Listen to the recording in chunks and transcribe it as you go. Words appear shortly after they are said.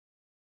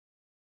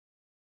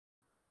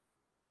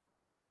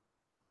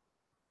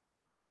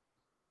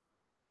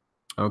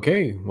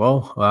Okay,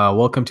 well,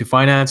 welcome to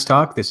Finance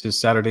Talk. This is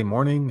Saturday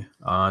morning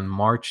on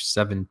March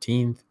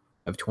 17th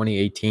of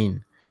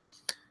 2018.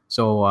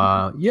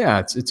 So, yeah,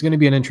 it's going to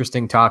be an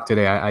interesting talk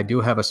today. I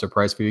do have a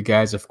surprise for you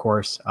guys, of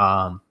course.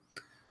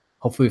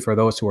 Hopefully, for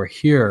those who are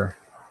here,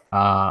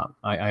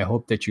 I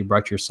hope that you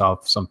brought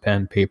yourself some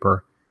pen,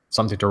 paper,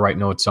 something to write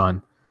notes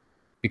on,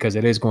 because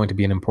it is going to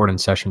be an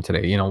important session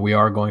today. We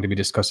are going to be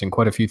discussing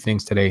quite a few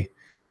things today,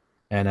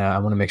 and I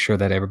want to make sure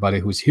that everybody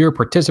who's here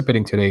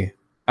participating today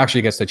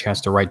actually gets the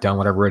chance to write down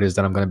whatever it is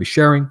that I'm going to be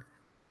sharing.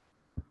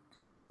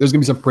 There's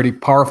going to be some pretty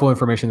powerful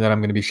information that I'm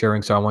going to be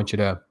sharing, so I want you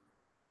to,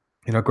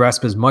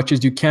 grasp as much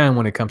as you can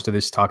when it comes to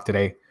this talk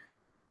today.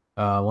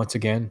 Once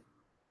again,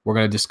 we're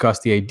going to discuss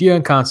the idea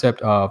and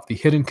concept of the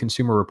hidden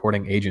consumer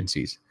reporting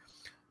agencies.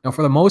 Now,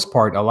 for the most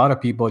part, a lot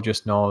of people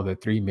just know the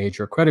three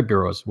major credit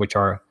bureaus, which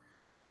are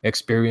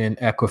Experian,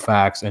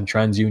 Equifax, and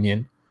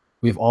TransUnion.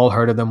 We've all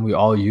heard of them. We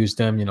all use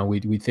them.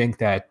 We think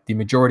that the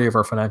majority of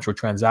our financial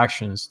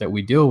transactions that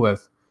we deal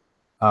with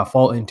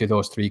fall into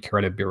those three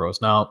credit bureaus.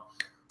 Now,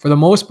 for the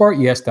most part,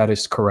 yes, that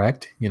is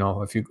correct.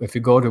 If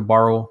you go to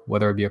borrow,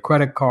 whether it be a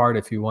credit card,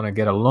 if you want to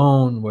get a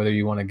loan, whether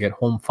you want to get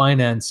home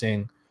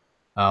financing,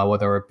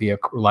 whether it be a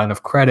line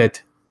of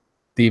credit,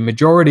 the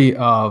majority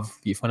of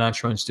the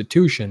financial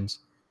institutions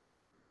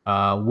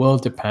will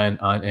depend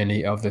on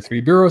any of the three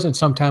bureaus, and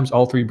sometimes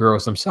all three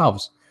bureaus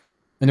themselves.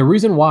 And the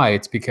reason why,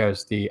 it's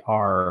because they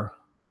are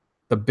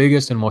the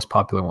biggest and most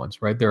popular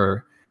ones, right?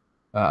 They're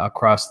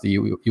across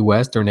the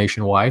US, they're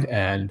nationwide,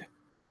 and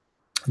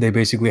they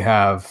basically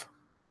have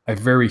a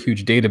very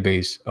huge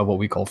database of what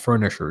we call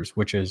furnishers,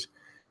 which is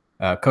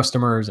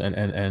customers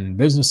and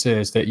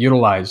businesses that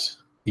utilize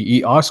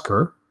the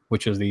eOscar,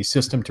 which is the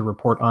system to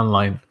report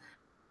online,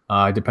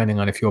 depending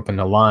on if you open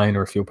a line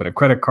or if you open a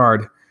credit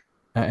card.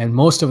 And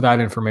most of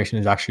that information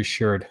is actually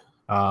shared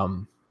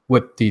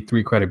with the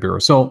three credit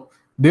bureaus. So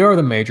they are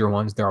the major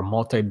ones. They are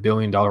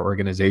multi-billion-dollar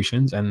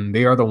organizations, and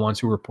they are the ones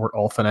who report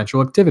all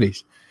financial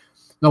activities.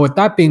 Now, with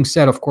that being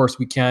said, of course,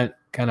 we can't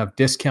kind of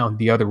discount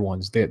the other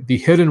ones, the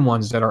hidden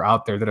ones that are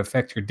out there that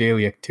affect your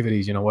daily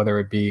activities, whether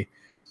it be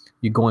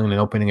you going and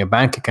opening a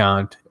bank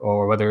account,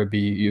 or whether it be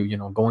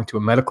you going to a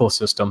medical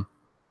system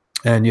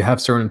and you have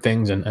certain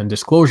things and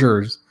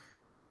disclosures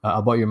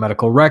about your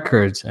medical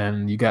records,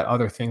 and you got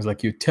other things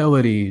like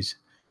utilities.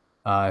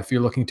 If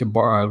you're looking to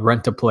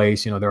rent a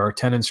place, there are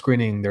tenant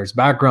screening, there's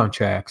background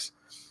checks.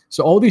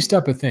 So all these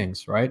type of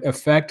things, right,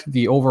 affect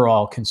the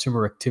overall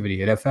consumer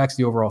activity. It affects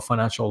the overall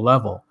financial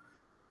level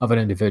of an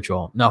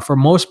individual. Now, for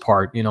most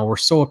part, we're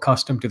so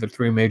accustomed to the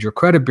three major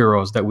credit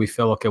bureaus that we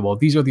feel, okay, well,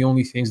 these are the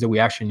only things that we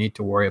actually need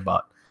to worry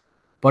about.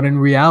 But in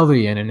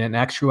reality and in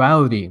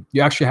actuality,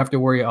 you actually have to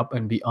worry up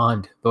and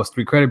beyond those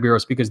three credit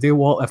bureaus, because they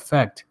will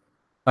affect,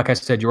 like I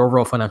said, your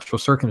overall financial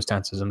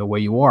circumstances and the way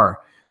you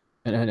are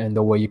and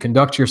the way you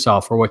conduct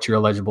yourself or what you're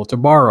eligible to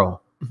borrow.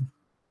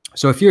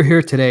 So if you're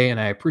here today,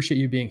 and I appreciate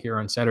you being here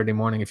on Saturday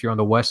morning, if you're on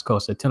the West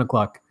Coast at 10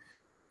 o'clock,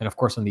 and of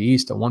course on the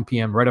East at 1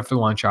 p.m. right after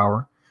lunch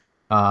hour,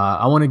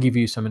 I want to give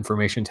you some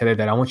information today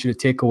that I want you to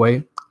take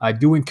away. I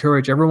do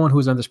encourage everyone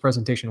who's on this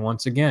presentation,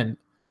 once again,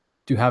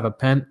 to have a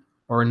pen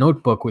or a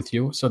notebook with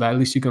you, so that at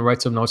least you can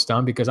write some notes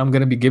down, because I'm going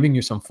to be giving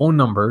you some phone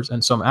numbers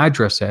and some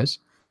addresses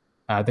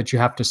that you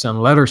have to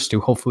send letters to,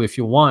 hopefully, if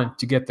you want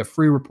to get the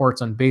free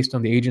reports based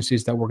on the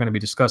agencies that we're going to be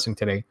discussing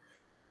today.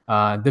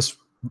 This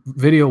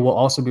video will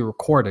also be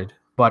recorded,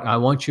 but I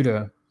want you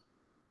to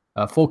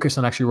focus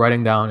on actually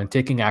writing down and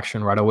taking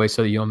action right away,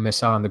 so that you don't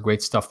miss out on the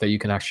great stuff that you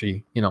can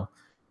actually,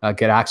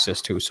 get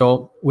access to.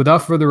 So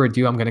without further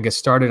ado, I'm going to get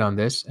started on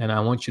this, and I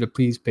want you to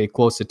please pay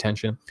close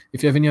attention.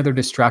 If you have any other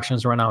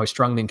distractions right now, I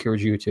strongly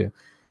encourage you to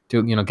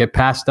get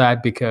past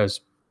that,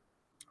 because,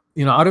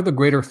 out of the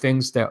greater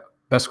things that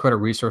Best Credit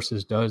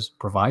Resources does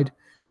provide,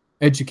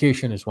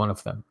 education is one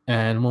of them.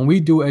 And when we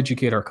do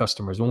educate our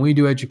customers, when we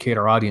do educate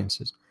our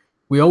audiences,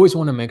 we always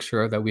want to make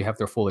sure that we have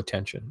their full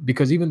attention,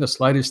 because even the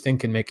slightest thing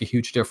can make a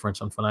huge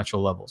difference on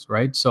financial levels,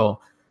 right?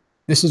 So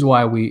this is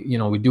why we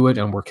do it,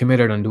 and we're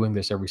committed on doing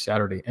this every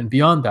Saturday. And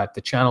beyond that,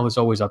 the channel is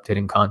always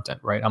updating content,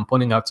 right? I'm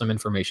putting out some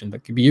information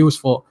that could be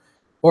useful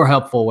or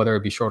helpful, whether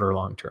it be short or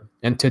long term.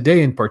 And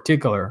today in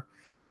particular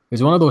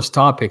is one of those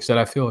topics that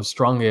I feel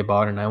strongly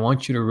about, and I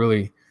want you to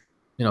really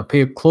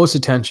pay close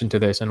attention to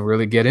this and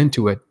really get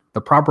into it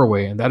the proper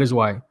way. And that is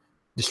why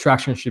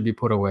distractions should be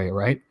put away,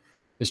 right?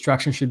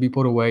 Distractions should be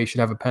put away. You should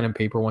have a pen and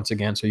paper, once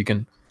again, so you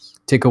can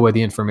take away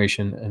the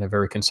information in a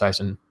very concise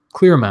and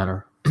clear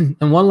manner.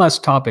 And one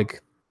last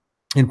topic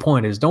and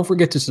point is, don't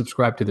forget to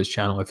subscribe to this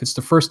channel. If it's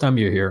the first time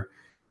you're here,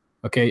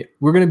 okay,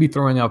 we're going to be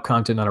throwing out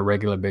content on a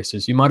regular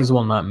basis. You might as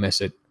well not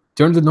miss it.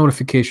 Turn the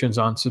notifications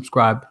on,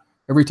 subscribe.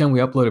 Every time we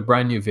upload a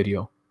brand new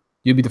video,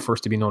 you'll be the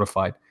first to be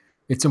notified.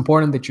 It's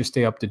important that you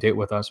stay up to date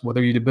with us,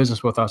 whether you do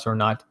business with us or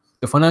not.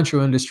 The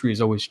financial industry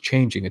is always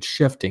changing. It's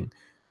shifting.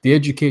 The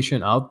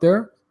education out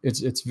there,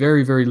 it's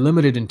very, very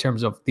limited in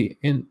terms of the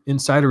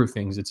insider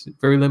things. It's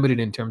very limited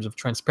in terms of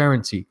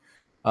transparency.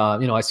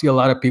 I see a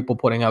lot of people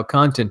putting out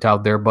content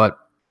out there, but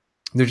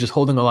they're just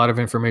holding a lot of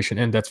information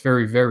in that's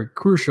very, very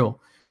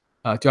crucial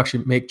to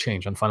actually make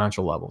change on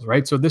financial levels,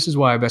 right? So this is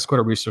why Best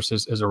Credit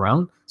Resources is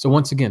around. So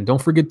once again,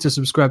 don't forget to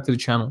subscribe to the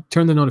channel,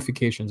 turn the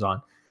notifications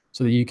on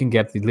so that you can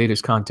get the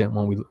latest content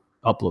when we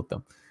upload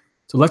them.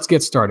 So let's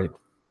get started.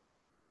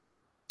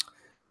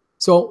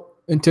 So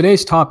in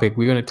today's topic,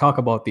 we're going to talk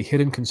about the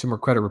hidden consumer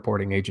credit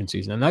reporting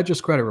agencies, and not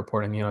just credit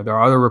reporting. There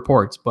are other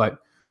reports, but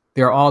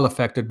they're all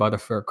affected by the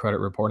Fair Credit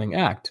Reporting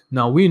Act.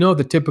 Now, we know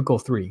the typical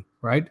three,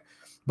 right?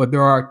 But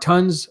there are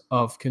tons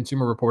of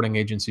consumer reporting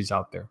agencies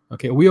out there.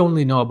 Okay, we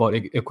only know about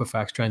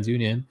Equifax,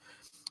 TransUnion,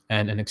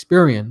 and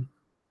Experian,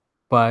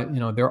 but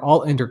they're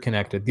all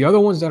interconnected. The other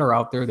ones that are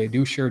out there, they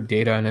do share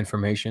data and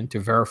information to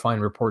verify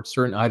and report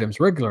certain items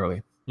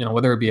regularly.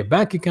 Whether it be a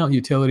bank account,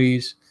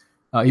 utilities,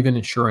 even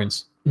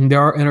insurance.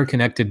 There are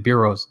interconnected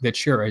bureaus that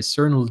share a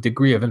certain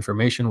degree of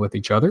information with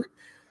each other,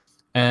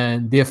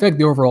 and they affect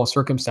the overall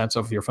circumstance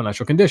of your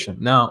financial condition.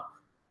 Now,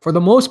 for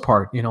the most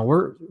part, we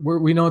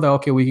know that,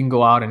 okay, we can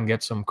go out and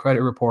get some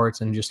credit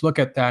reports and just look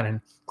at that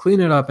and clean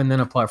it up and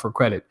then apply for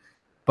credit.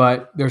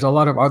 But there's a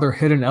lot of other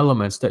hidden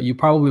elements that you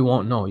probably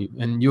won't know,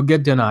 and you'll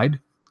get denied.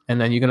 And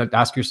then you're going to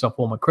ask yourself,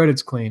 well, my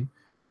credit's clean.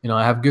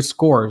 I have good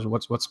scores.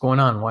 What's going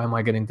on? Why am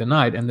I getting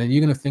denied? And then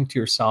you're going to think to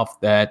yourself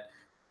that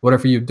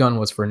whatever you've done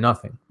was for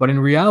nothing. But in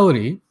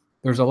reality,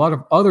 there's a lot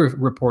of other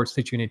reports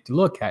that you need to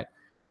look at.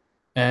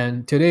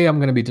 And today I'm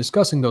going to be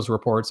discussing those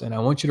reports, and I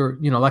want you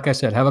to, like I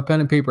said, have a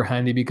pen and paper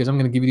handy, because I'm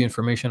going to give you the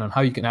information on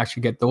how you can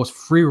actually get those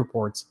free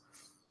reports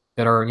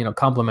that are,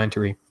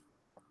 complimentary,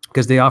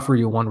 because they offer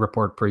you one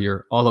report per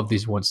year, all of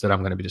these ones that I'm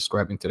going to be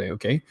describing today,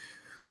 okay?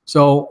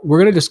 So we're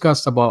going to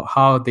discuss about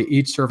how they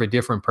each serve a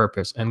different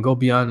purpose and go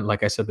beyond,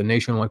 like I said, the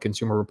nationwide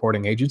consumer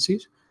reporting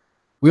agencies.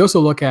 We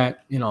also look at,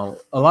 a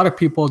lot of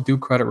people do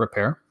credit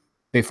repair.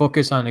 They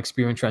focus on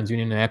Experian,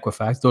 TransUnion, and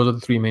Equifax. Those are the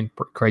three main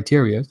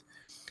criteria.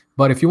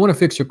 But if you want to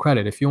fix your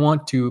credit, if you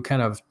want to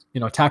kind of,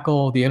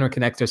 tackle the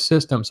interconnected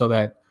system so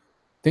that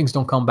things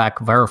don't come back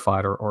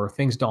verified, or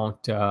things don't,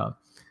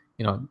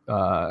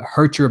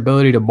 hurt your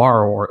ability to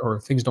borrow, or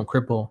things don't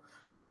cripple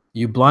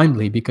you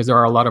blindly, because there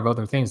are a lot of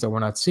other things that we're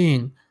not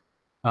seeing.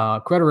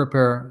 Credit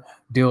repair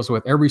deals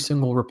with every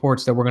single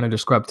reports that we're going to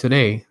describe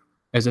today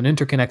as an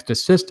interconnected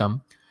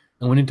system.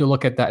 And we need to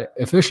look at that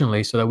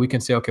efficiently so that we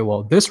can say, okay,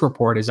 well, this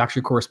report is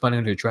actually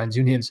corresponding to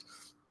TransUnion's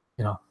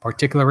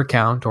particular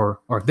account,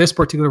 or this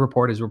particular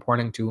report is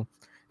reporting to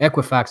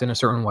Equifax in a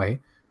certain way,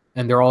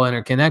 and they're all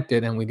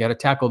interconnected, and we got to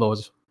tackle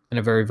those in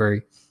a very,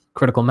 very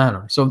critical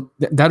manner. So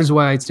that is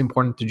why it's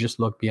important to just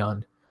look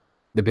beyond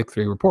the big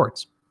three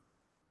reports.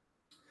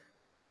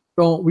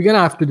 So we're going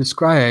to have to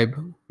describe,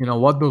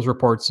 what those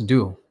reports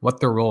do, what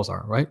their roles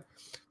are, right?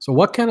 So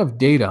what kind of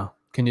data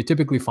can you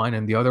typically find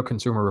in the other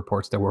consumer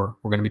reports that we're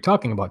going to be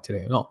talking about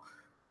today? Well,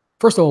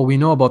 first of all, we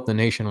know about the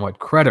nationwide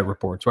credit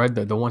reports, right?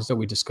 The ones that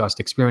we discussed,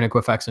 Experian,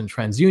 Equifax, and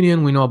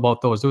TransUnion. We know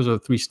about those. Those are the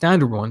three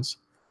standard ones.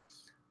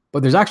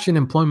 But there's actually an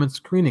employment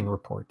screening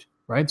report,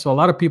 right? So a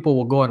lot of people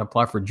will go and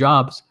apply for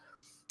jobs,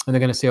 and they're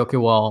going to say, okay,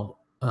 well,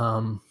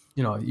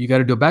 you got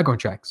to do a background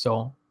check.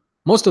 So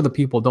most of the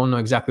people don't know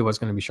exactly what's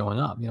going to be showing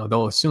up.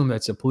 They'll assume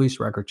that's a police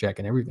record check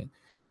and everything.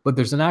 But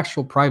there's an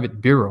actual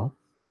private bureau,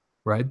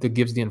 right, that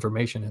gives the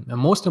information. And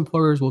most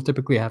employers will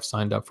typically have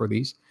signed up for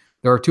these.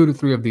 There are 2 to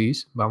 3 of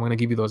these, but I'm going to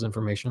give you those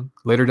information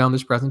later down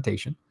this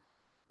presentation,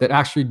 that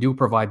actually do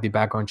provide the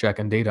background check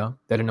and data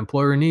that an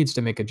employer needs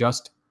to make a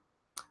just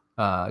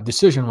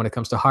decision when it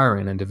comes to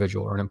hiring an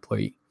individual or an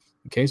employee.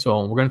 Okay,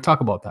 so we're going to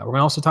talk about that. We're going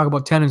to also talk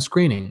about tenant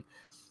screening.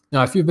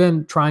 Now, if you've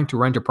been trying to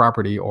rent a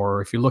property,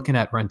 or if you're looking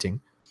at renting,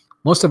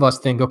 most of us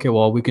think, okay,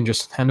 well, we can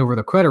just hand over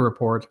the credit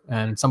report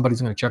and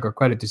somebody's going to check our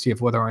credit to see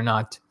if whether or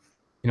not,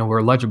 we're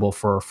eligible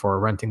for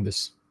renting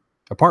this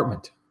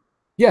apartment.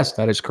 Yes,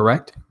 that is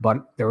correct,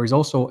 but there is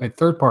also a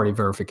third-party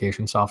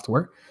verification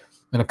software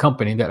and a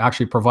company that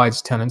actually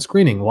provides tenant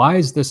screening. Why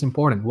is this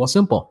important? Well,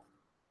 simple.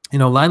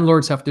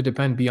 Landlords have to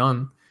depend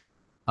beyond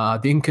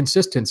the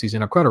inconsistencies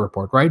in a credit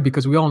report, right?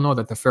 Because we all know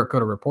that the Fair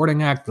Credit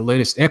Reporting Act, the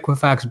latest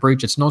Equifax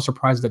breach, it's no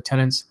surprise that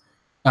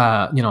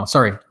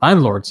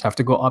landlords have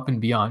to go up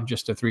and beyond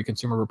just the 3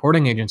 consumer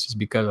reporting agencies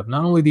because of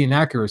not only the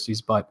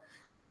inaccuracies, but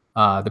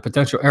the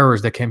potential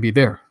errors that can be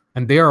there.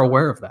 And they are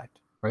aware of that.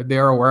 Right? They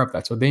are aware of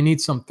that. So they need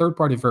some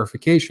third-party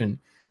verification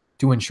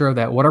to ensure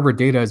that whatever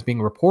data is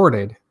being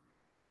reported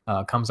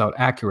comes out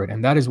accurate.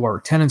 And that is where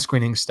tenant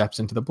screening steps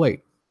into the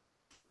plate.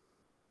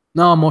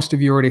 Now, most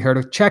of you already heard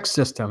of check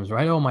systems,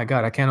 right? Oh my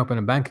God, I can't open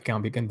a bank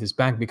account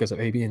because of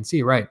A, B, and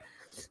C, right?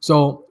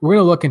 So we're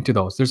going to look into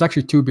those. There's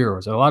actually 2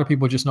 bureaus. A lot of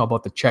people just know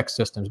about the check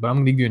systems, but I'm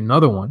going to give you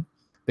another one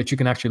that you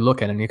can actually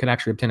look at, and you can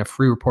actually obtain a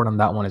free report on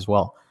that one as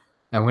well.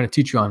 And we're going to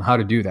teach you on how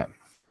to do that.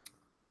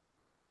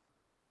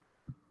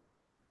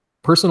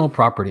 Personal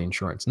property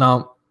insurance.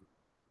 Now,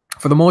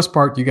 for the most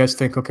part, you guys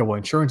think, okay, well,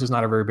 insurance is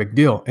not a very big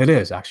deal. It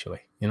is actually,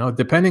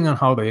 depending on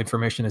how the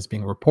information is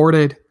being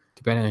reported,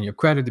 depending on your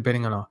credit,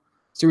 depending on a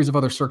series of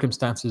other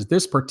circumstances,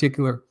 this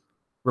particular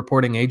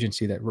reporting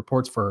agency that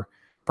reports for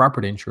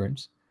property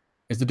insurance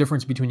is the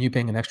difference between you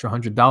paying an extra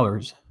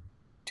 $100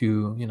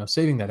 to,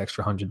 saving that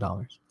extra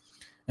 $100.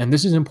 And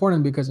this is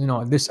important because,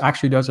 this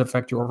actually does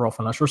affect your overall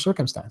financial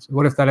circumstance.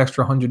 What if that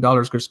extra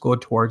 $100 could go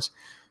towards,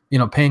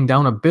 paying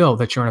down a bill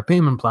that you're on a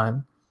payment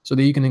plan so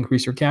that you can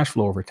increase your cash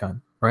flow over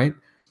time, right?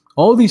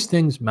 All these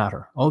things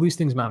matter. All these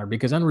things matter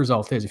because end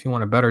result is if you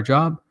want a better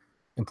job,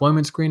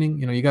 employment screening,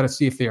 you got to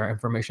see if their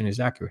information is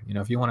accurate.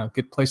 If you want a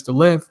good place to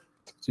live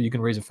so you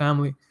can raise a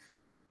family,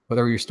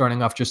 whether you're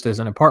starting off just as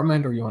an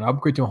apartment or you want to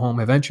upgrade to a home,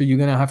 eventually you're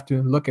going to have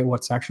to look at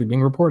what's actually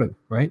being reported,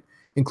 right?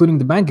 Including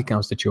the bank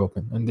accounts that you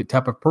open and the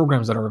type of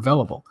programs that are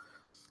available.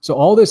 So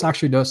all this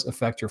actually does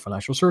affect your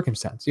financial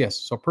circumstance. Yes.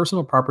 So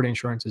personal property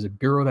insurance is a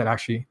bureau that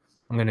actually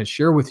I'm going to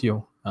share with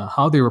you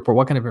how they report,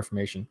 what kind of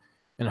information,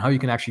 and how you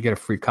can actually get a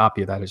free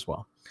copy of that as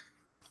well.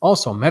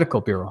 Also, medical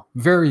bureau,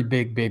 very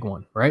big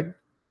one, right?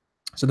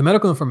 So the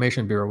Medical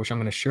Information Bureau, which I'm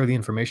going to share the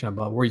information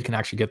about where you can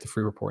actually get the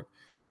free report,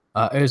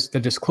 is the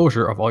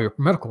disclosure of all your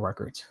medical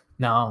records.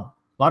 Now,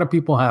 a lot of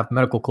people have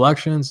medical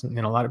collections, and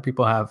a lot of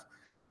people have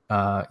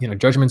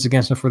judgments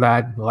against them for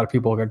that. A lot of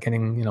people are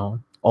getting,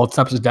 all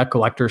types of debt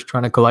collectors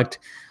trying to collect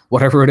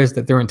whatever it is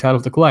that they're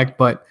entitled to collect.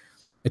 But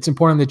it's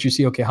important that you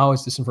see, okay, how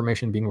is this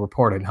information being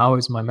reported? How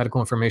is my medical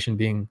information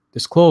being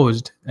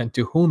disclosed, and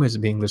to whom is it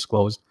being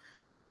disclosed?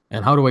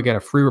 And how do I get a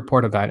free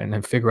report of that and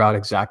then figure out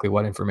exactly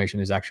what information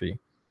is actually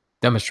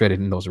demonstrated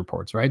in those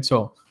reports, right?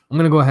 So I'm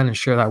going to go ahead and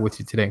share that with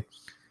you today.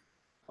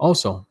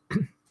 Also,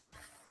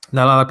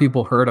 not a lot of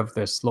people heard of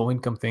this low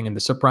income thing and the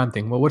subprime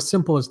thing. Well, what's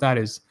simple as that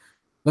is,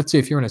 let's say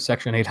if you're in a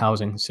Section 8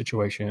 housing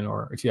situation,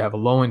 or if you have a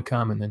low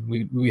income, and then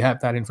we have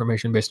that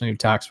information based on your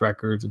tax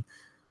records, and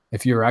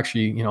if you're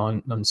actually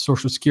on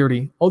Social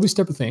Security, all these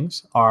type of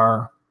things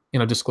are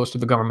disclosed to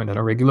the government on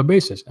a regular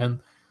basis. And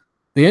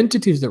the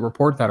entities that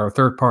report that are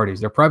third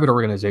parties, they're private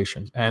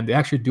organizations, and they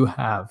actually do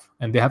have,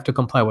 and they have to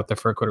comply with the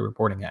Fair Credit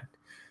Reporting Act.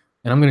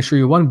 And I'm going to show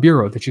you one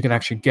bureau that you can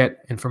actually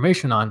get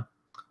information on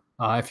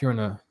if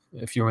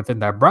you're within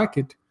that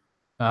bracket,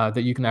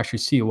 that you can actually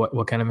see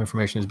what kind of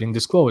information is being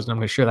disclosed. And I'm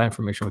going to share that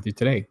information with you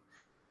today.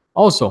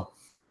 Also,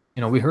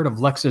 we heard of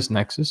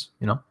LexisNexis.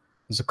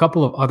 There's a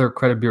couple of other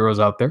credit bureaus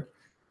out there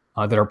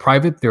that are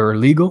private. They're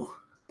legal.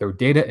 They're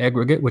data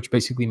aggregate, which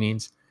basically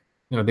means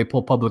they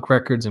pull public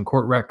records and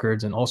court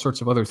records and all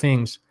sorts of other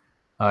things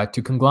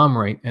to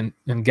conglomerate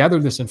and gather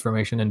this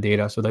information and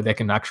data so that they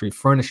can actually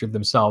furnish it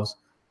themselves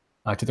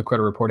to the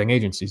credit reporting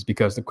agencies,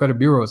 because the credit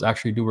bureaus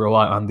actually do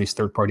rely on these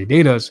third-party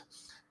data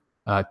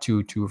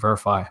to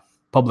verify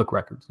public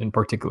records in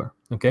particular.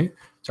 Okay,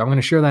 so I'm going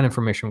to share that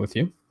information with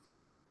you.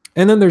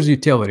 And then there's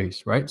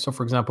utilities, right? So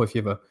for example, if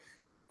you have a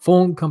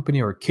phone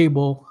company or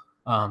cable,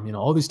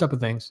 all these type of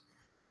things,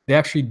 they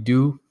actually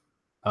do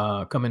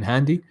come in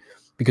handy,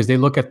 because they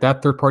look at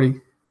that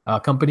third-party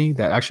company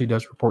that actually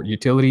does report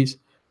utilities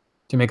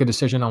to make a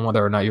decision on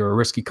whether or not you're a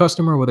risky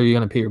customer, whether you're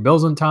going to pay your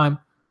bills on time,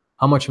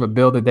 how much of a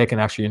bill that they can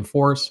actually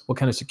enforce, what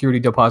kind of security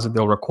deposit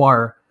they'll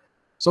require.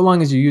 So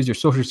long as you use your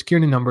Social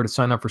Security number to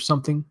sign up for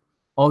something,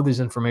 all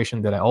this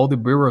information all the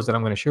bureaus that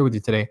I'm going to share with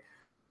you today,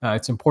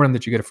 it's important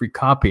that you get a free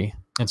copy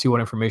and see what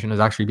information is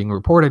actually being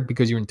reported,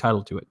 because you're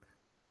entitled to it.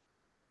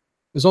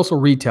 There's also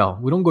retail.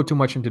 We don't go too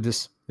much into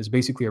this. It's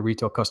basically a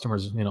retail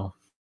customer's,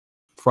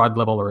 fraud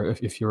level, or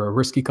if you're a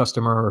risky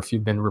customer, or if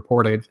you've been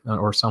reported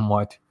or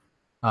somewhat.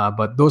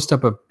 But those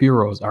type of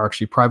bureaus are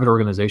actually private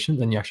organizations,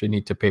 and you actually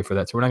need to pay for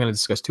that. So we're not going to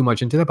discuss too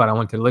much into that, but I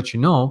wanted to let you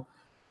know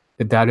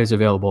that that is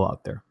available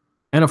out there.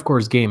 And of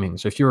course, gaming.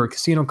 So if you're a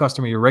casino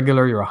customer, you're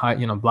regular, you're a high,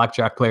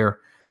 blackjack player,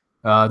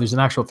 there's an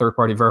actual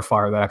third-party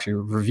verifier that actually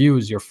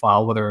reviews your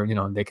file, whether,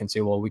 they can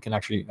say, well, we can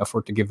actually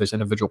afford to give this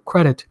individual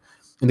credit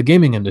in the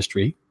gaming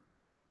industry.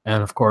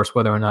 And of course,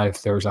 whether or not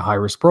if there's a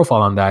high-risk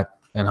profile on that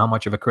and how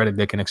much of a credit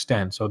they can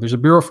extend. So there's a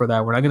bureau for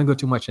that. We're not going to go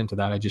too much into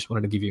that. I just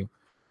wanted to give you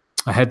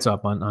a heads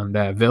up on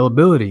the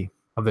availability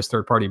of this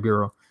third-party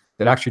bureau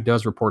that actually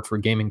does report for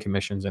gaming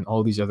commissions and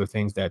all these other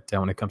things that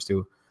when it comes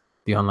to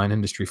the online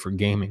industry for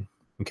gaming.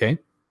 Okay.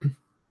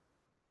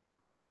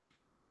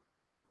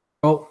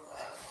 Well,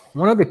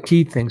 one of the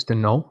key things to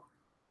know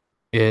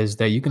is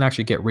that you can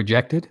actually get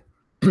rejected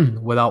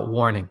without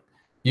warning.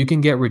 You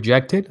can get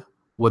rejected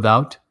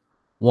without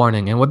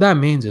warning. And what that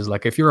means is,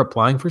 like, if you're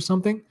applying for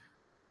something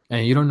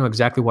and you don't know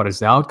exactly what is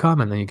the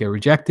outcome, and then you get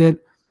rejected,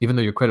 even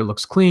though your credit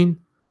looks clean,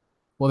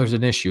 well, there's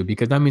an issue,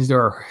 because that means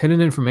there are hidden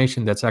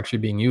information that's actually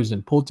being used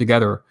and pulled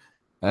together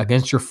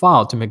against your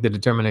file to make the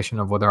determination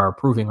of whether are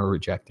approving or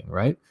rejecting,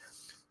 right?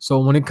 So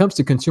when it comes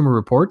to consumer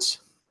reports,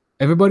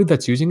 everybody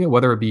that's using it,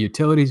 whether it be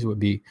utilities, it would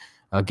be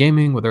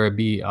gaming, whether it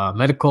be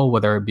medical,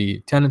 whether it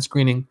be tenant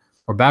screening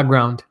or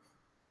background,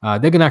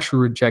 they can actually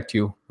reject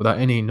you without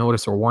any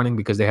notice or warning,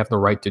 because they have the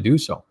right to do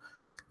so.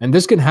 And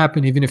this can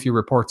happen even if your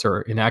reports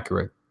are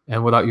inaccurate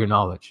and without your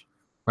knowledge,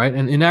 right?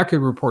 And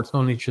inaccurate reports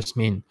don't only just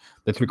mean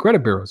the three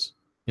credit bureaus.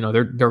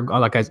 They're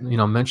like I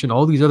mentioned,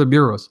 all these other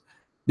bureaus,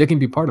 they can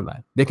be part of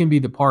that. They can be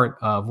the part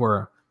of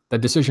where the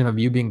decision of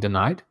you being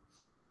denied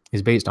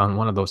is based on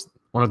one of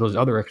those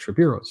other extra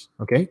bureaus.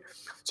 Okay,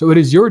 so it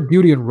is your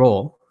duty and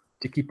role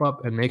to keep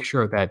up and make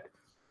sure that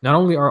not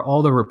only are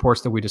all the reports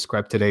that we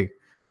described today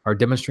are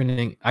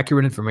demonstrating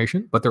accurate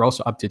information, but they're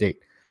also up to date.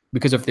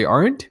 Because if they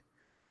aren't,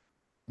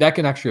 that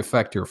can actually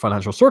affect your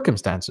financial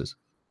circumstances.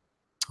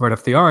 But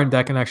if they aren't,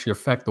 that can actually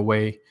affect the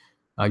way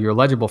you're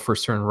eligible for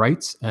certain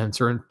rights and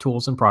certain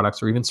tools and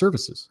products or even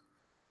services.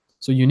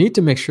 So you need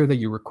to make sure that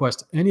you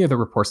request any of the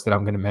reports that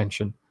I'm going to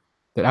mention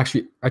that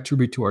actually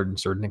attribute to a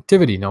certain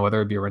activity. Now,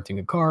 whether it be renting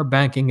a car,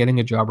 banking,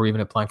 getting a job, or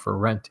even applying for a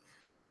rent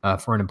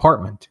for an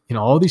apartment,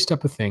 all these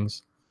type of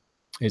things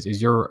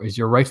is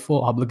your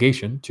rightful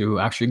obligation to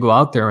actually go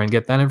out there and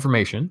get that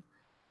information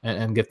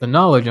and get the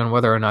knowledge on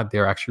whether or not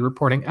they're actually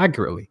reporting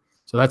accurately.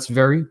 So that's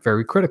very,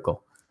 very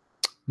critical.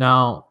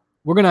 Now,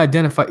 we're going to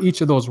identify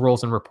each of those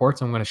roles and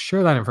reports. I'm going to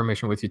share that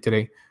information with you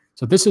today.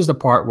 So this is the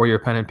part where your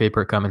pen and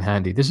paper come in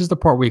handy. This is the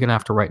part where you're going to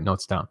have to write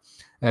notes down.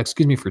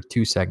 Excuse me for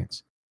 2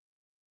 seconds.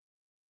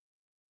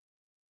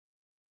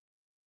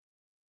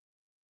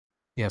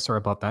 Yeah, sorry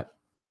about that.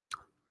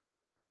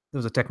 There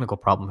was a technical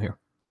problem here.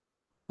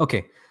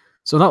 Okay,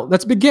 so now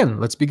let's begin.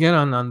 Let's begin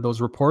on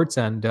those reports,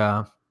 and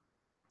I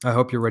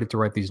hope you're ready to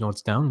write these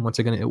notes down. Once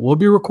again, it will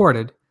be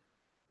recorded,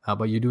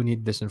 but you do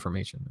need this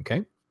information,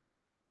 okay?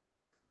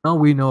 Now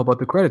we know about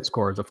the credit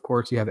scores. Of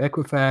course, you have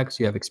Equifax,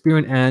 you have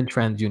Experian, and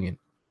TransUnion.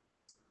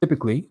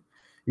 Typically,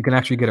 you can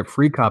actually get a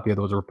free copy of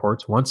those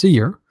reports once a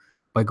year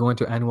by going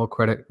to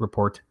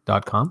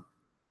annualcreditreport.com,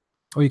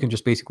 or you can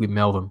just basically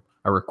mail them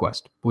a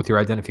request with your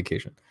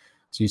identification.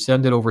 So you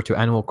send it over to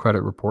Annual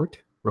Credit Report,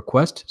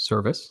 Request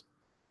Service,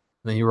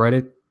 and then you write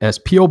it as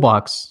P.O.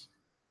 Box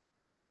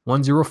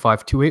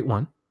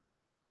 105281,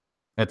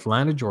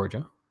 Atlanta,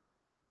 Georgia,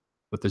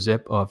 with the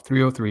zip of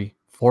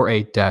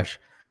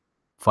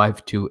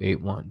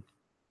 30348-5281.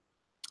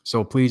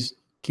 So please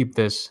keep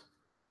this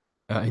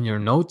in your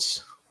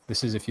notes.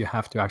 This is if you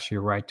have to actually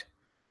write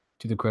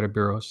to the credit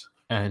bureaus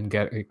and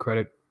get a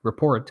credit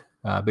report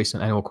based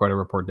on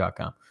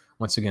annualcreditreport.com.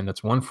 Once again,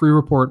 that's one free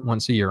report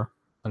once a year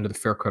under the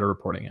Fair Credit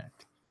Reporting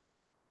Act.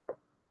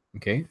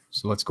 Okay,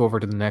 so let's go over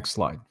to the next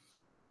slide.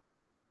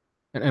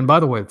 And by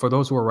the way, for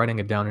those who are writing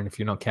it down, and if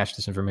you don't catch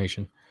this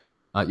information,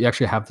 you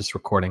actually have this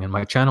recording. In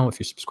my channel, if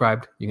you're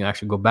subscribed, you can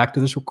actually go back to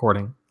this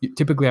recording.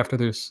 Typically, after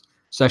this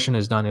session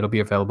is done, it'll be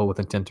available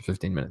within 10 to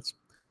 15 minutes.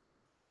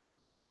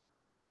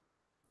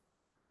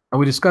 And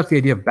we discussed the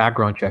idea of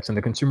background checks and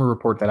the consumer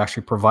report that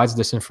actually provides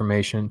this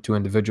information to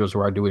individuals who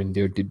are doing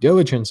their due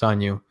diligence on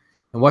you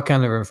and what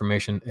kind of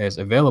information is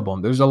available.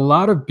 And there's a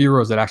lot of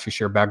bureaus that actually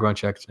share background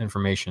checks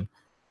information.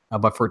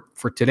 But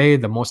for today,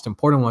 the most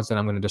important ones that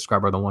I'm going to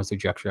describe are the ones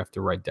that you actually have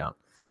to write down.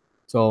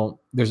 So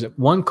there's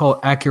one called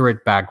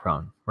Accurate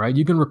Background, right?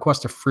 You can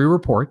request a free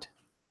report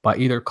by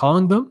either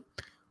calling them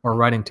or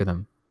writing to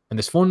them. And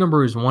this phone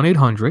number is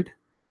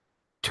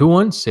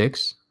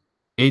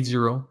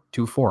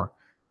 1-800-216-8024.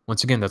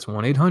 Once again, that's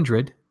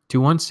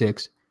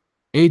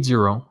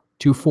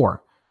 1-800-216-8024.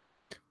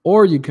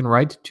 Or you can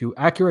write to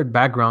Accurate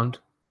Background,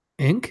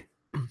 Inc.,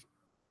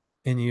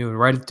 and you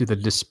write it to the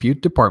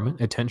Dispute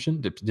Department,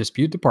 attention,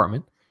 Dispute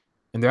Department,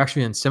 and they're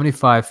actually in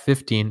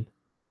 7515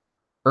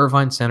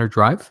 Irvine Center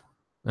Drive.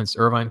 That's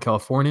Irvine,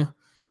 California,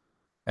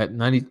 at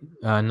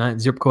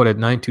zip code at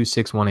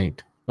 92618.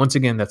 Once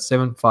again, that's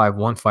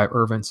 7515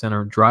 Irvine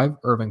Center Drive,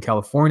 Irvine,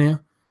 California,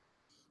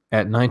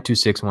 at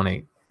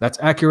 92618. That's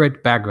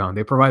Accurate Background.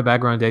 They provide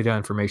background data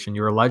information.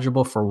 You're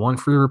eligible for one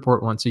free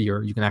report once a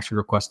year. You can actually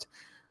request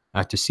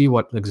to see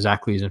what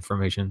exactly is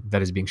information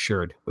that is being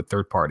shared with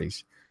third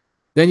parties.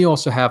 Then you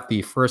also have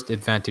the First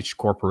Advantage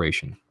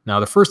Corporation. Now,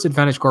 the First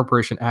Advantage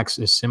Corporation acts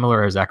as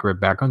similar as Accurate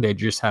Background. They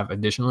just have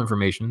additional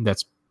information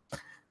that's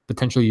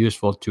potentially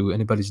useful to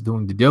anybody who's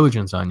doing due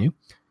diligence on you.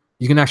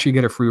 You can actually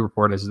get a free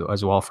report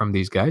as well from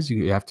these guys.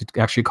 You have to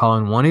actually call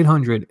in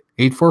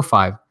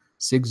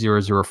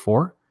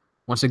 1-800-845-6004.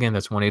 Once again,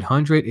 that's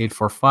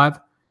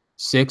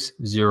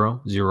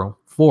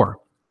 1-800-845-6004.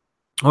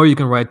 Or you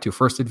can write to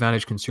First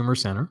Advantage Consumer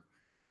Center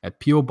at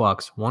P.O.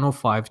 Box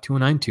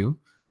 105292,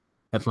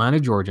 Atlanta,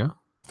 Georgia,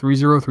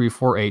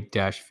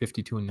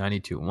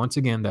 30348-5292. Once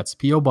again, that's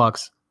P.O.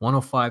 Box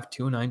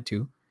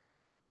 105292,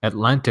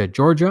 Atlanta,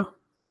 Georgia,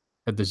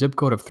 at the zip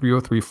code of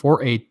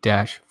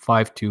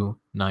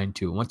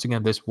 30348-5292. Once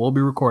again, this will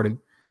be recorded,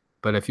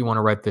 but if you want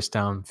to write this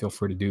down, feel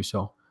free to do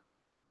so.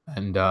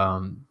 And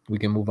we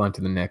can move on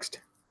to the next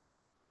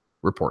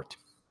report.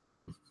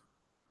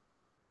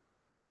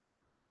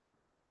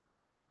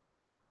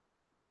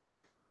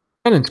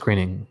 Tenant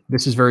screening.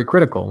 This is very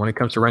critical. When it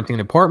comes to renting an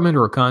apartment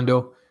or a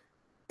condo,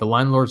 the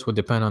landlords would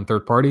depend on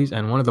third parties,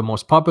 and one of the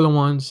most popular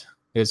ones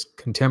is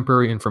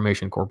Contemporary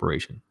Information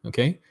Corporation.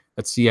 Okay,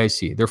 that's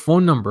CIC. Their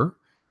phone number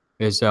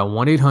is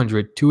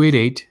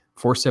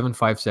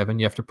 1-800-288-4757.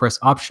 You have to press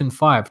option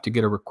 5 to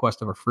get a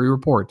request of a free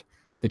report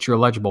that you're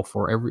eligible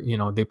for.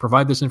 They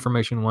provide this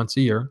information once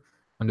a year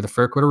under the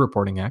Fair Credit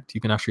Reporting Act.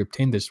 You can actually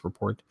obtain this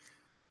report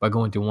by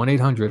going to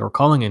 1-800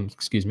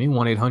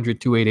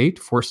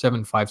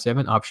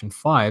 option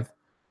 5,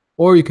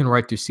 or you can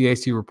write to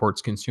CIC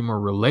Reports Consumer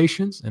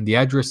Relations, and the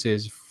address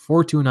is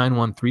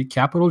 42913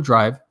 Capitol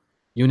Drive,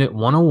 Unit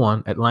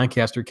 101 at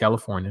Lancaster,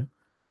 California,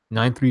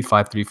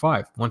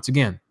 93535. Once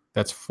again,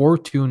 that's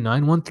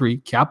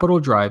 42913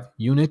 Capitol Drive,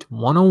 Unit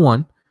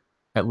 101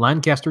 at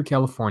Lancaster,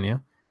 California,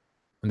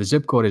 and the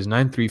zip code is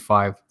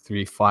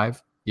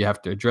 93535. You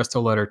have to address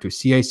the letter to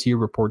CIC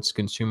Reports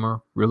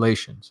Consumer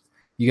Relations.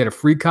 You get a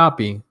free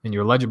copy, and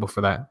you're eligible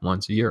for that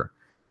once a year.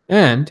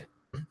 And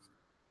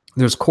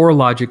there's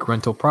CoreLogic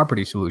Rental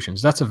Property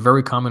Solutions. That's a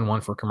very common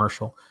one for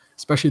commercial,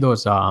 especially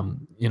those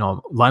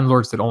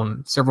landlords that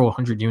own several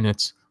hundred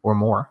units or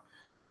more.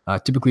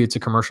 Typically, it's a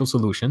commercial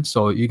solution,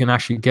 so you can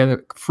actually get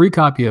a free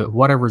copy of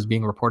whatever is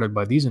being reported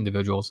by these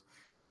individuals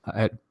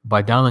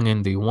by dialing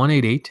in the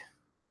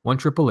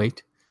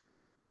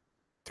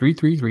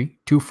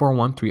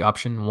 1-888-188-333-2413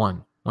 option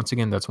 1. Once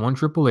again, that's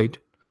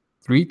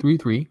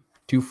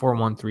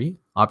 1-888-333-2413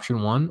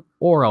 option 1,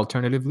 or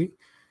alternatively,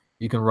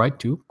 you can write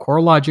to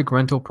CoreLogic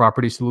Rental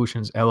Property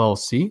Solutions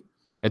LLC,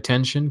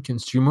 attention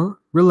Consumer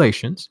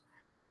Relations,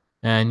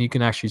 and you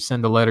can actually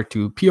send a letter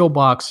to P.O.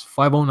 Box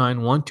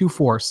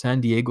 509124,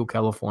 San Diego,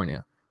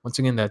 California. Once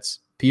again, that's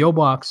P.O.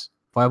 Box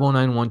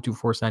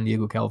 509124, San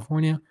Diego,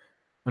 California,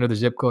 under the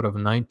zip code of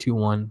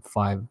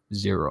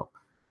 92150.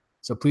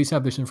 So please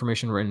have this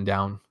information written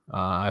down.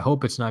 I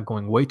hope it's not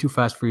going way too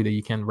fast for you that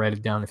you can write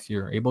it down. If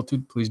you're able to,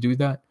 please do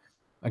that.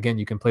 Again,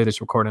 you can play this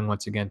recording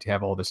once again to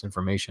have all this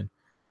information.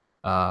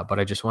 But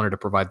I just wanted to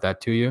provide that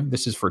to you.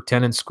 This is for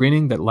tenant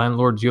screening that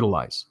landlords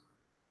utilize.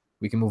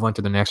 We can move on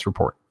to the next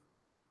report.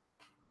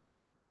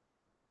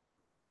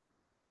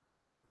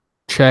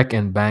 Check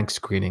and bank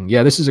screening.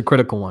 Yeah, this is a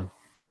critical one.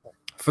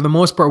 For the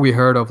most part, we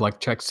heard of like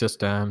check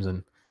systems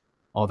and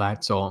all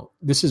that. So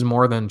this is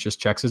more than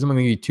just check system. I'm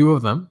going to give you two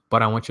of them,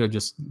 but I want you to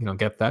just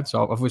get that.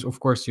 So of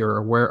course, you're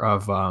aware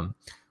of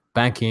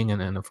banking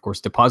and of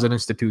course deposit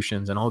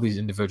institutions and all these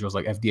individuals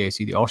like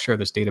FDIC. They all share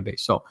this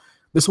database. So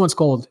this one's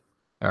called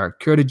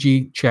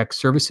Certegy Check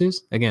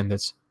Services. Again,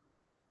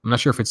 I'm not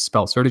sure if it's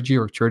spelled Certegy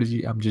or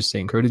Certegy. I'm just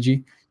saying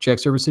Certegy Check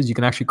Services. You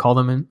can actually call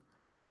them in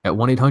at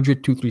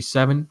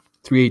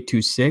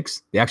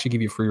 1-800-237-3826. They actually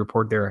give you a free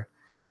report there.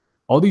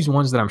 All these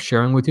ones that I'm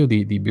sharing with you,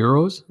 the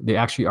bureaus, they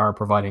actually are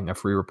providing a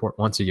free report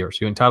once a year. So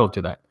you're entitled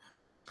to that.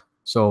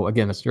 So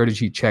again, the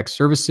Certegy Check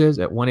Services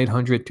at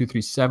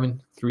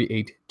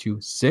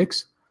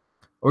 1-800-237-3826.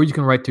 Or you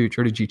can write to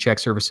Certegy Check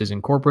Services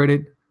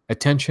Incorporated,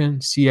 attention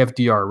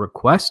CFDR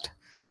request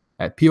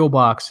at P.O.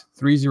 Box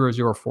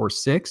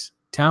 30046,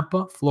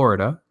 Tampa,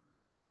 Florida.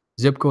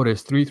 Zip code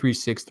is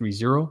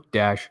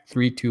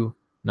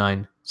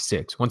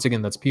 33630-3296. Once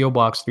again, that's P.O.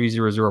 Box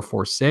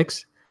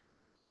 30046,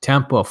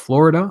 Tampa,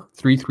 Florida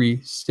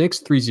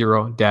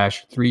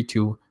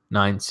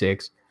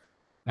 33630-3296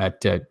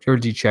 at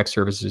Certegy Check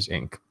Services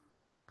Inc.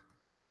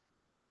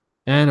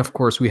 And of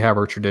course, we have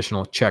our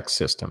traditional check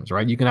systems,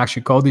 right? You can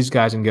actually call these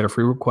guys and get a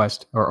free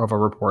request of a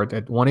report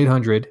at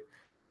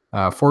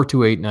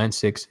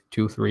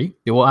 1-800-428-9623.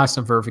 They will ask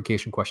some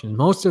verification questions.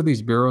 Most of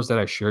these bureaus that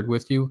I shared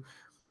with you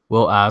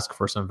will ask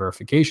for some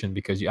verification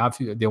because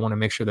they want to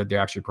make sure that they're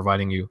actually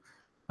providing you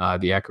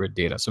the accurate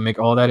data. So make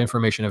all that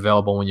information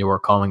available when you are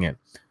calling in.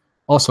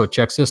 Also,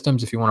 Check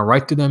Systems, if you want to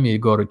write to them, you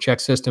go to Check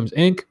Systems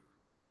Inc.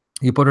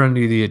 You put it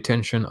under the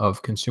attention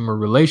of Consumer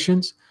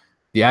Relations.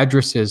 The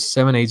address is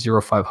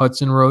 7805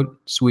 Hudson Road,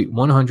 Suite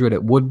 100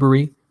 at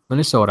Woodbury,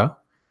 Minnesota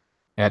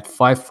at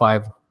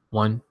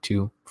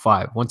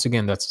 55125. Once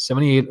again, that's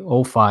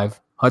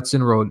 7805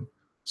 Hudson Road,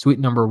 Suite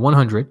number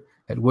 100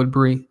 at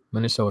Woodbury,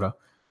 Minnesota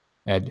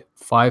at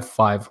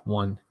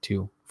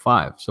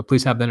 55125. So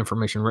please have that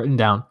information written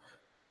down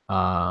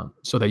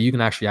so that you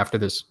can actually, after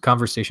this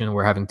conversation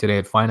we're having today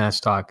at Finance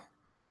Talk,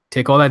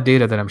 take all that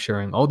data that I'm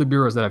sharing, all the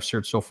bureaus that I've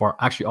shared so far,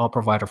 actually all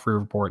provide a free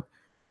report.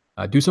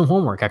 Do some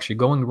homework. Actually,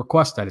 go and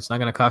request that. It's not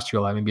going to cost you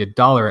a lot, maybe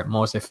 $1 at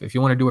most. If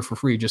you want to do it for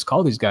free, just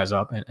call these guys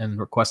up and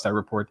request that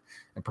report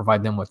and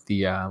provide them with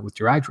with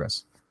your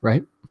address,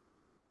 right?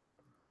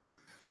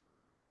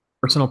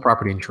 Personal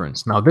property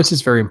insurance. Now, this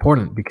is very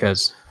important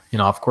because,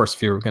 of course,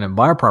 if you're going to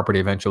buy a property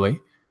eventually,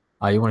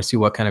 you want to see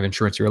what kind of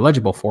insurance you're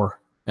eligible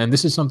for. And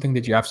this is something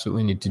that you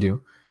absolutely need to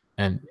do.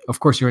 And of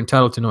course, you're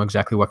entitled to know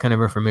exactly what kind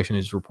of information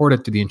is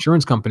reported to the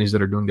insurance companies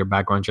that are doing their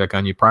background check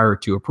on you prior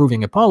to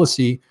approving a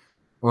policy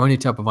or any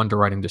type of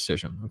underwriting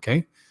decision,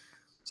 okay?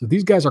 So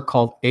these guys are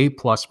called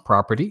A-Plus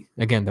Property.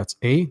 Again, that's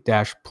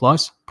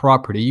A-Plus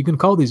Property. You can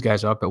call these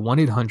guys up at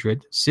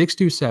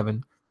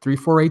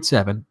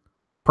 1-800-627-3487.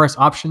 Press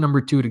option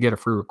number 2 to get a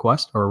free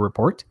request or a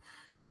report.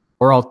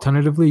 Or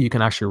alternatively, you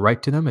can actually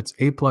write to them. It's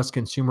A-Plus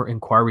Consumer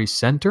Inquiry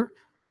Center.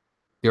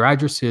 Their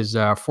address is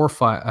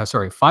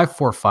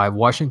 545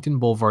 Washington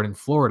Boulevard in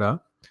Florida.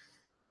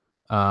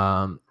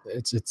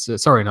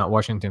 Sorry, not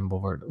Washington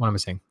Boulevard. What am I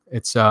saying?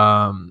 It's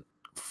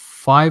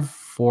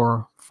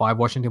 545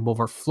 Washington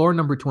Boulevard, floor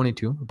number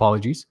 22.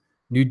 Apologies,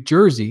 New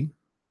Jersey.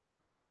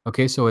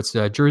 Okay, so it's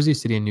Jersey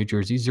City in New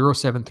Jersey,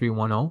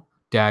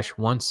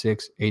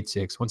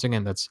 07310-1686. Once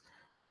again, that's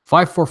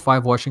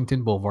 545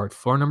 Washington Boulevard,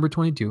 floor number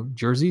 22,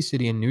 Jersey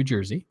City in New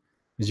Jersey,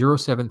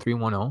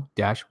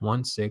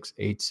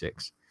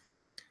 07310-1686.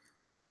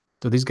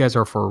 So these guys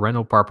are for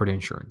rental property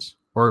insurance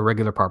or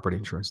regular property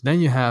insurance. Then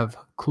you have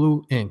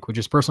Clue Inc., which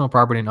is personal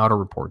property and auto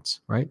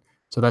reports, right?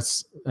 So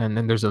and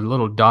then there's a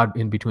little dot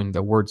in between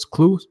the words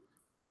Clue.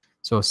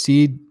 So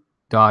C.L.U.E.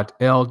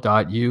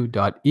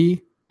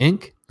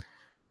 Inc.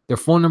 Their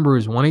phone number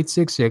is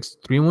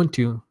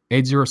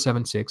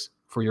 1-866-312-8076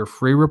 for your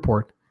free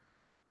report.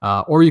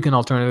 Or you can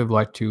alternatively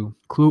write to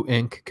Clue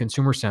Inc.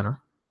 Consumer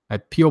Center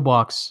at P.O.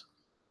 Box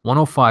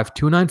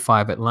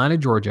 105295, Atlanta,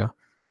 Georgia.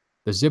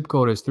 The zip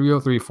code is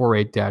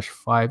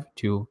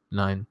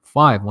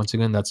 30348-5295. Once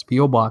again, that's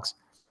P.O. Box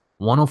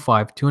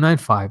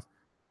 105295,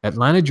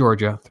 Atlanta,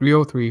 Georgia,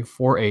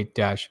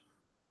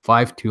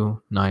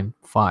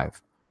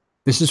 30348-5295.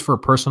 This is for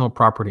personal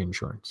property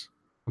insurance.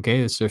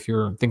 Okay, so if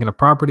you're thinking of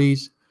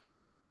properties,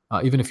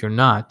 even if you're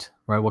not,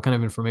 right, what kind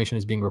of information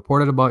is being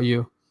reported about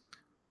you,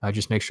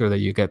 just make sure that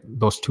you get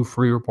those 2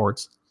 free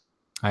reports.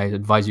 I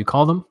advise you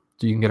call them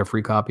so you can get a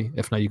free copy.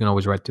 If not, you can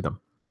always write to them.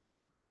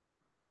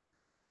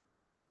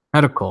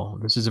 Medical.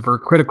 This is a very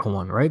critical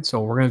one, right? So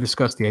we're going to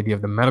discuss the idea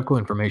of the Medical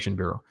Information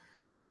Bureau.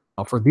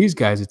 Now, for these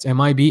guys, it's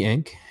MIB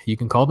Inc. You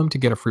can call them to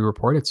get a free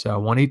report. It's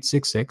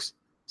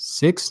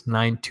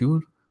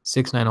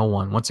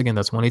 1-866-692-6901. Once again,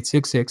 that's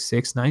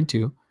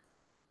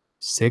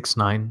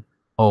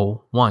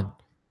 1-866-692-6901.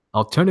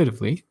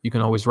 Alternatively, you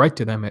can always write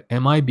to them at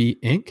MIB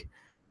Inc.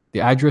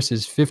 The address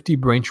is 50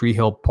 Braintree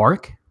Hill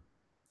Park,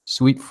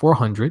 Suite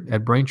 400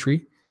 at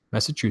Braintree,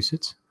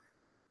 Massachusetts,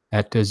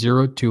 at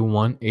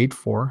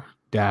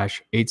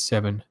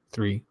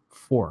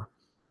 02184-8734.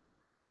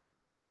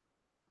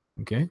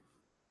 Okay.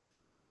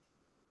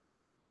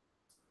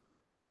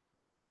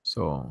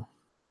 So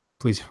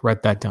please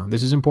write that down.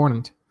 This is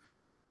important.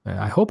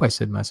 I hope I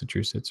said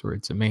Massachusetts or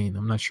it's a Maine.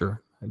 I'm not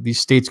sure. These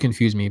states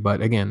confuse me,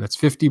 but again, that's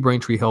 50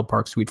 Braintree Hill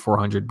Park, Suite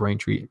 400,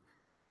 Braintree.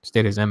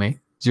 State is MA,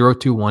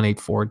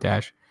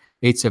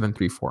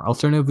 02184-8734.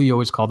 Alternatively, you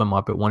always call them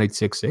up at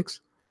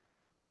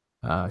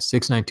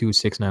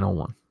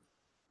 1-866-692-6901.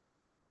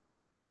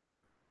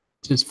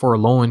 This is for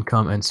low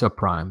income and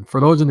subprime. For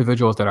those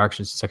individuals that are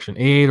actually Section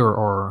 8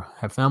 or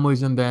have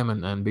families in them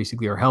and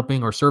basically are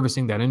helping or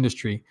servicing that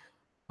industry,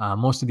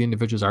 most of the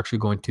individuals are actually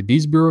going to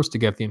these bureaus to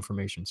get the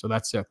information. So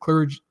that's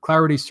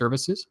Clarity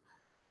Services.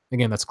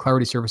 Again, that's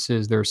Clarity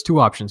Services. There's 2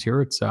 options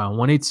here. It's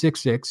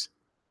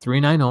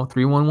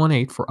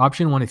 1-866-390-3118 for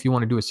option 1 if you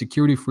want to do a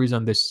security freeze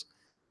on this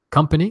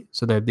company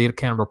so that they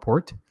can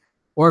report,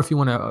 or if you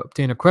want to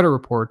obtain a credit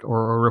report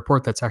or a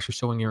report that's actually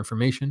showing your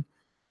information.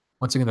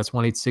 Once again, that's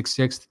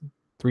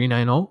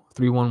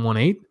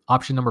 1-866-390-3118.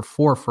 Option number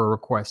 4 for a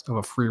request of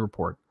a free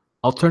report.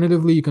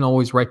 Alternatively, you can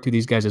always write to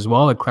these guys as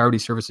well at Clarity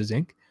Services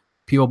Inc.,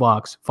 P.O.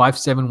 Box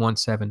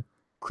 5717,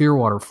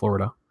 Clearwater,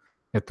 Florida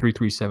at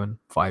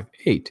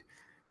 33758.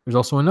 There's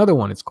also another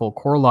one. It's called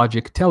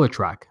CoreLogic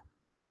Teletrack.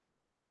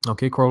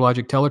 Okay,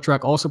 CoreLogic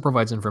Teletrack also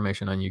provides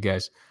information on you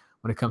guys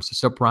when it comes to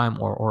subprime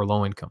or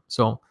low income.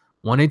 So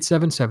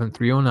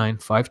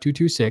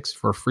 1-877-309-5226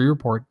 for a free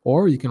report,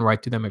 or you can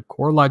write to them at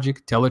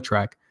CoreLogic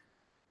Teletrack.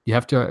 You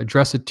have to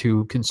address it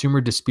to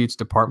Consumer Disputes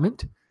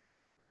Department.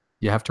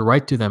 You have to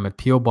write to them at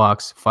P.O.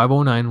 Box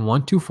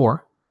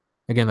 509124.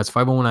 Again, that's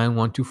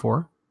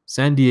 509124,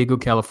 San Diego,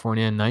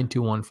 California,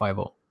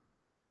 92150.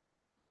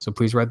 So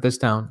please write this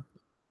down.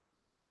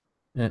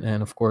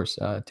 And of course,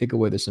 take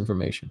away this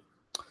information.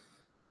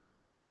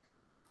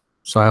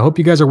 So I hope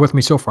you guys are with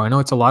me so far. I know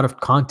it's a lot of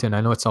content. I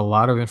know it's a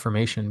lot of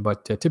information,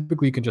 but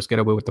typically you can just get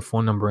away with the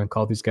phone number and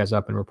call these guys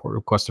up and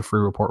request a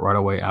free report right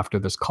away after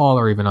this call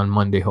or even on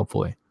Monday,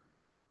 hopefully.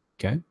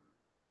 Okay.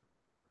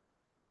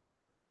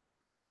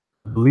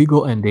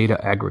 Legal and data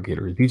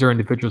aggregators. These are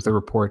individuals that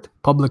report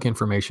public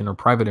information or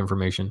private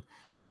information,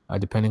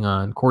 depending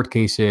on court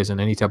cases and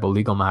any type of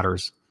legal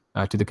matters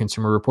to the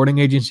consumer reporting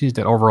agencies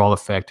that overall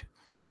affect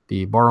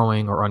the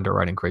borrowing or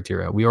underwriting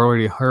criteria. We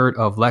already heard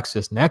of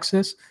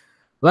LexisNexis.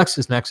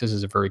 LexisNexis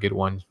is a very good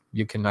one.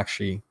 You can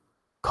actually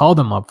call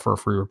them up for a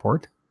free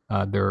report.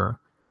 They're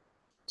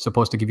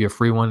supposed to give you a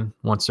free one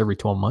once every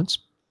 12 months.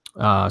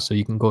 So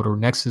you can go to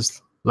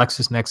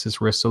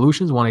LexisNexis Risk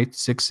Solutions,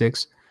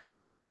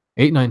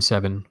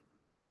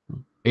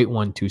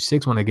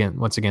 1-866-897-8126.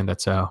 Once again,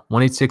 that's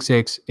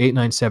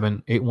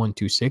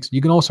 1-866-897-8126.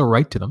 You can also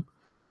write to them,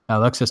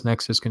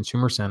 LexisNexis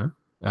Consumer Center.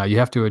 You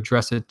have to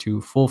address it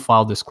to full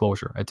file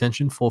disclosure.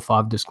 Attention, full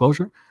file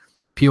disclosure.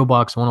 P.O.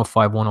 Box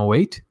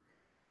 105108.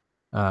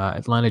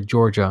 Atlanta,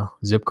 Georgia.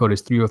 Zip code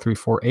is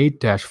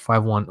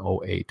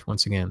 30348-5108.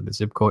 Once again, the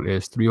zip code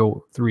is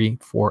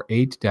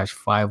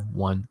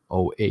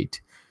 30348-5108.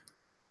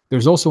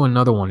 There's also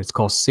another one. It's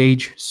called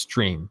Sage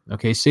Stream.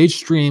 Okay, Sage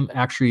Stream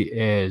actually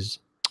is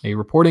a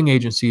reporting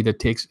agency that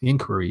takes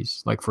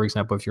inquiries. Like, for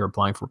example, if you're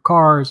applying for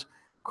cars,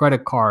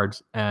 credit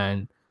cards,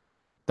 and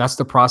that's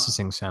the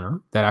processing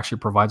center that actually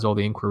provides all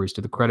the inquiries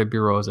to the credit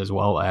bureaus as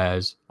well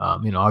as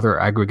other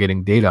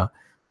aggregating data.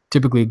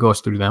 Typically, it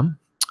goes through them.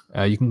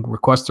 You can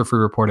request a free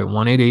report at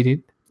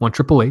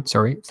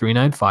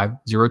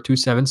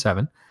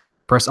 1-888-395-0277.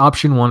 Press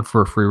option 1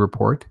 for a free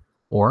report,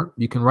 or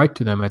you can write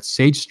to them at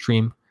Sage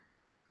Stream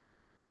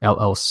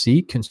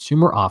LLC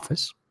Consumer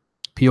Office,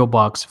 P.O.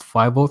 Box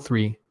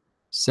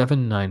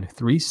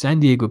 503793, San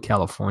Diego,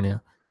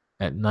 California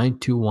at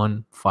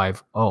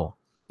 92150.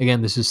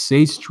 Again, this is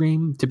Sage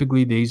Stream.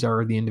 Typically, these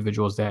are the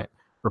individuals that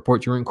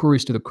report your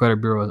inquiries to the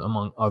credit bureaus,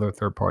 among other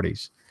third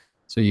parties.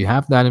 So you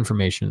have that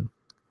information.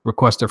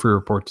 Request a free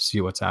report to see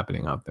what's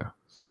happening out there.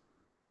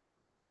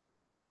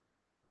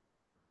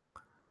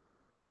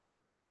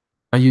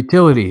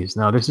 Utilities.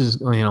 Now, this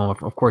is,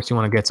 of course, you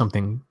want to get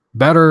something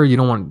better. You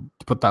don't want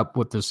to put that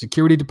with the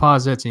security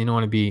deposits, and you don't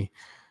want to be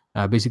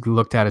basically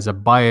looked at as a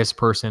biased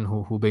person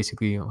who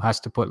basically has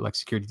to put like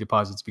security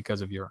deposits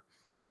because of your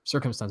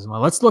circumstances. Now,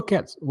 let's look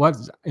at what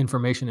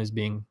information is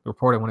being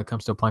reported when it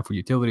comes to applying for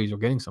utilities or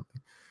getting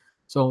something.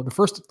 So the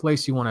first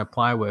place you want to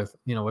apply with,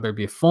 whether it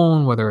be a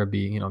phone, whether it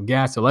be,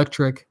 gas,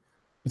 electric,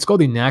 it's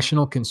called the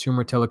National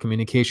Consumer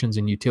Telecommunications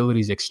and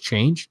Utilities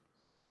Exchange.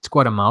 It's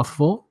quite a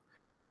mouthful,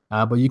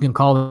 but you can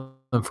call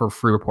them for a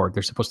free report.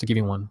 They're supposed to give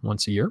you one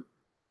once a year.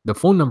 The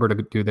phone number to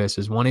do this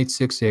is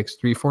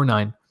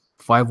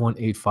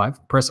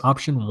 1-866-349-5185. Press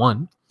option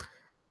 1.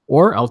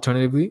 Or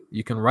alternatively,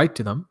 you can write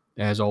to them,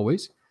 as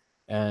always.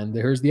 And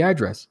here's the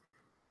address.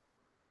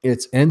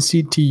 It's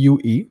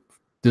NCTUE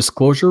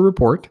Disclosure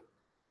Report,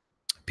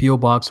 P.O.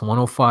 Box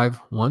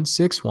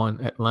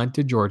 105161,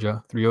 Atlanta,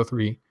 Georgia,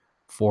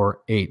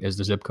 30348 is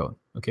the zip code.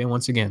 Okay,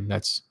 once again,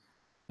 that's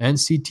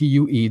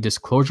NCTUE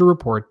Disclosure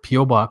Report,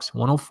 P.O. Box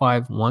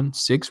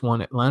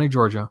 105161, Atlanta,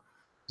 Georgia,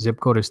 zip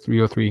code is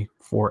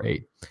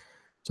 30348.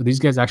 So these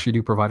guys actually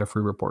do provide a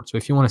free report. So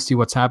if you want to see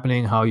what's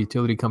happening, how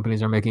utility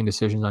companies are making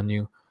decisions on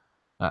you,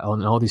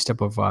 on all these type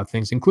of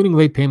things, including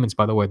late payments,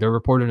 by the way, they're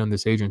reported in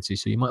this agency.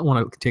 So you might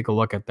want to take a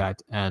look at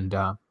that. And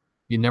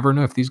you never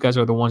know if these guys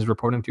are the ones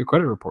reporting to your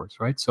credit reports,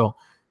 right? So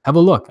have a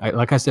look.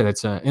 Like I said,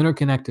 it's an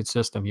interconnected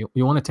system. You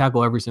want to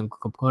tackle every single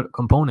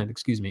component,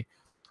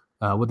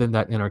 within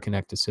that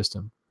interconnected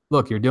system.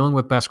 Look, you're dealing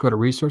with Best Credit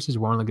Resources.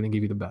 We're only going to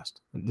give you the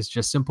best. It's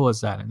just simple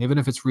as that. And even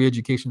if it's free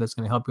education that's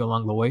going to help you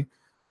along the way,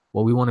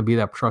 well, we want to be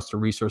that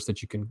trusted resource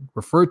that you can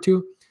refer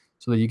to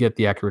so that you get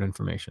the accurate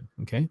information,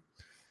 okay?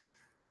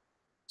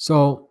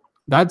 So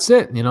that's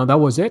it. That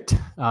was it.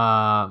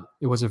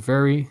 It was a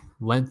very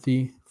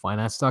lengthy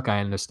finance talk. I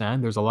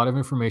understand there's a lot of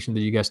information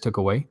that you guys took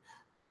away.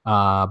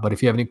 But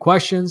if you have any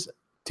questions,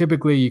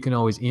 typically you can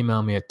always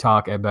email me at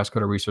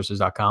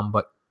talk@bestcreditresources.com.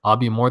 But I'll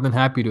be more than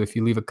happy to, if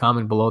you leave a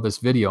comment below this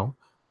video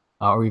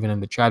or even in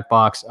the chat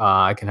box,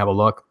 I can have a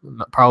look.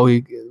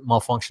 Probably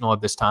malfunctional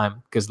at this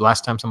time because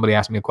last time somebody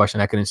asked me a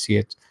question, I couldn't see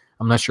it.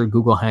 I'm not sure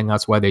Google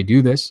Hangouts why they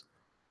do this.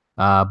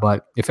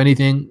 But if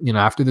anything,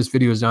 after this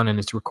video is done and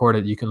it's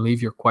recorded, you can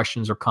leave your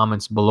questions or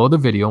comments below the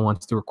video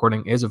once the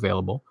recording is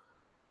available.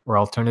 Or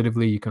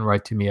alternatively, you can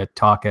write to me at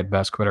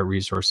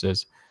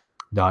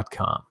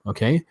talk@bestcreditresources.com.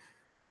 Okay.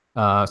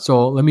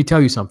 So let me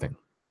tell you something.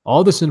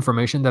 All this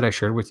information that I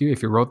shared with you,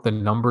 if you wrote the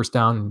numbers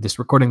down, this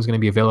recording is going to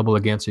be available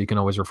again, so you can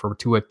always refer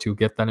to it to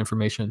get that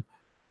information.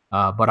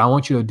 But I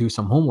want you to do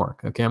some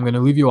homework. Okay. I'm going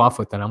to leave you off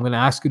with that. I'm going to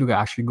ask you to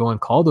actually go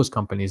and call those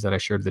companies that I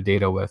shared the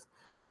data with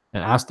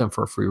and ask them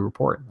for a free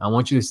report. I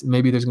want you to,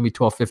 maybe there's going to be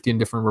 12, 15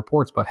 different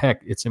reports, but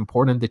heck, it's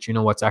important that you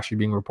know what's actually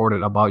being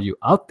reported about you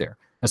out there,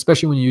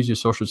 especially when you use your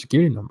social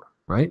security number,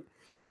 right?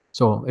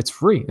 So it's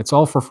free. It's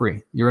all for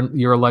free.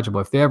 You're eligible.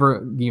 If they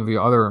ever give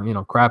you other,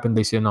 crap and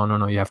they say, no,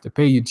 you have to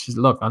pay, you just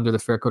look under the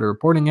Fair Credit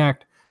Reporting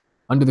Act,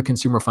 under the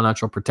Consumer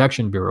Financial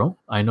Protection Bureau.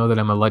 I know that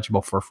I'm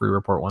eligible for a free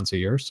report once a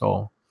year.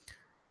 So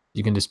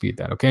you can dispute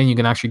that. Okay. And you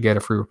can actually get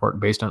a free report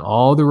based on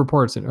all the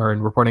reports or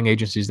in reporting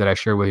agencies that I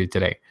share with you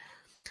today.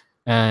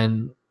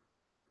 And,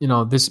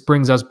 this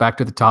brings us back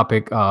to the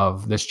topic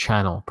of this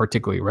channel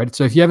particularly, right?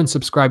 So if you haven't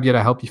subscribed yet,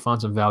 I hope you found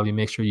some value.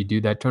 Make sure you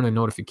do that. Turn the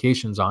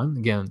notifications on.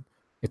 Again,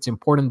 it's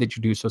important that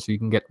you do so you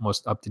can get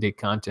most up-to-date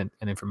content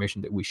and information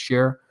that we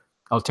share.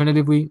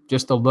 Alternatively,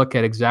 just a look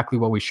at exactly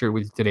what we shared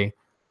with you today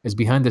is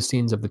behind the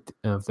scenes of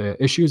the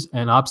issues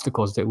and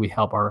obstacles that we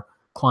help our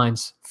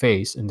clients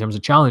face in terms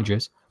of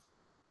challenges.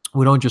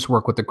 We don't just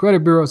work with the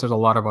credit bureaus. There's a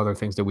lot of other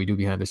things that we do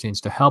behind the scenes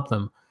to help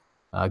them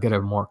get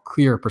a more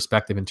clear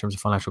perspective in terms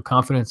of financial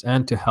confidence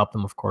and to help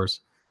them, of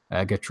course,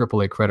 get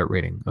AAA credit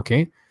rating.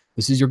 Okay.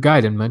 This is your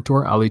guide and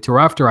mentor, Ali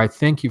Tarafter. I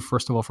thank you,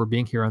 first of all, for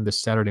being here on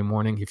this Saturday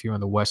morning. If you're on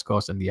the West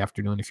Coast, and the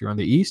afternoon if you're on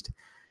the East,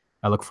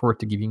 I look forward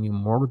to giving you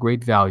more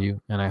great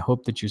value, and I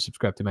hope that you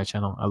subscribe to my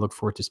channel. I look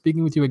forward to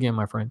speaking with you again,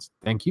 my friends.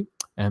 Thank you,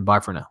 and bye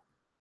for now.